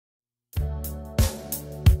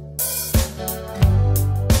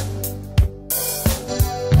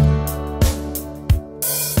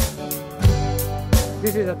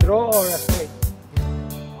this a draw or a straight?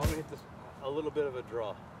 I'm going to hit this a little bit of a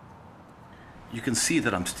draw. You can see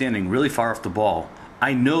that I'm standing really far off the ball.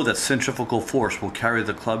 I know that centrifugal force will carry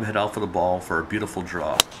the club head out for the ball for a beautiful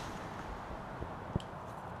draw.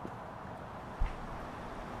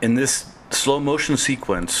 In this slow motion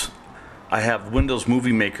sequence, I have Windows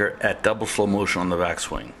Movie Maker at double slow motion on the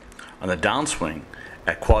backswing. On the downswing,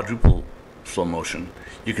 at quadruple slow motion,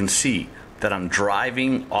 you can see that I'm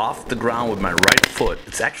driving off the ground with my right foot.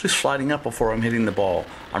 It's actually sliding up before I'm hitting the ball.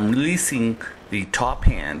 I'm releasing the top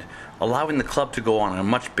hand, allowing the club to go on a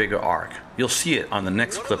much bigger arc. You'll see it on the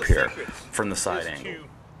next clip here from the side angle.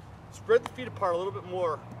 To spread the feet apart a little bit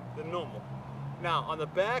more than normal. Now on the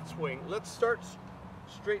backswing, let's start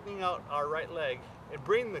straightening out our right leg and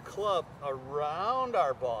bring the club around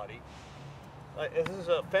our body. This is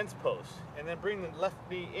a fence post, and then bring the left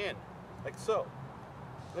knee in, like so.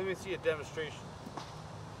 Let me see a demonstration.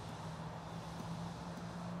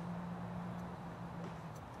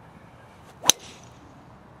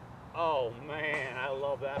 Oh man, I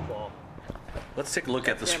love that ball. Let's take a look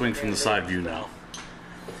at the swing from the side view now.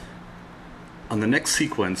 On the next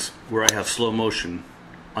sequence, where I have slow motion,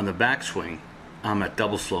 on the backswing, I'm at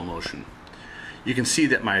double slow motion. You can see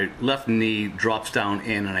that my left knee drops down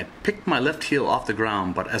in, and I pick my left heel off the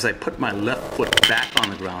ground, but as I put my left foot back on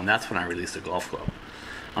the ground, that's when I release the golf club.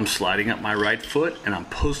 I'm sliding up my right foot, and I'm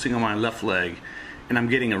posting on my left leg, and I'm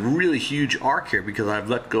getting a really huge arc here because I've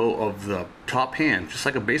let go of the top hand, just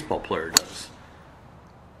like a baseball player does.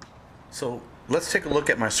 So let's take a look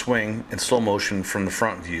at my swing in slow motion from the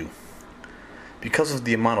front view. Because of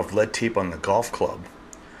the amount of lead tape on the golf club,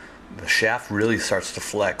 the shaft really starts to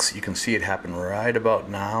flex. You can see it happen right about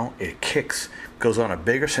now. It kicks, goes on a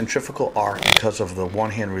bigger centrifugal arc because of the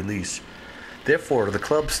one-hand release. Therefore, the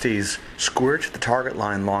club stays square to the target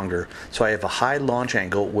line longer, so I have a high launch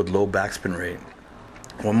angle with low backspin rate.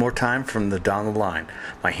 One more time from the down the line.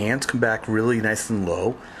 My hands come back really nice and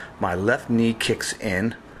low. My left knee kicks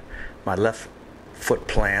in. My left foot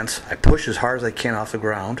plants. I push as hard as I can off the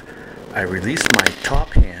ground. I release my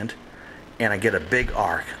top hand, and I get a big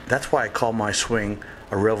arc. That's why I call my swing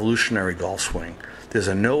a revolutionary golf swing. There's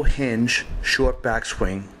a no hinge, short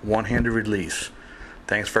backswing, one-handed release.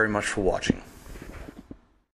 Thanks very much for watching.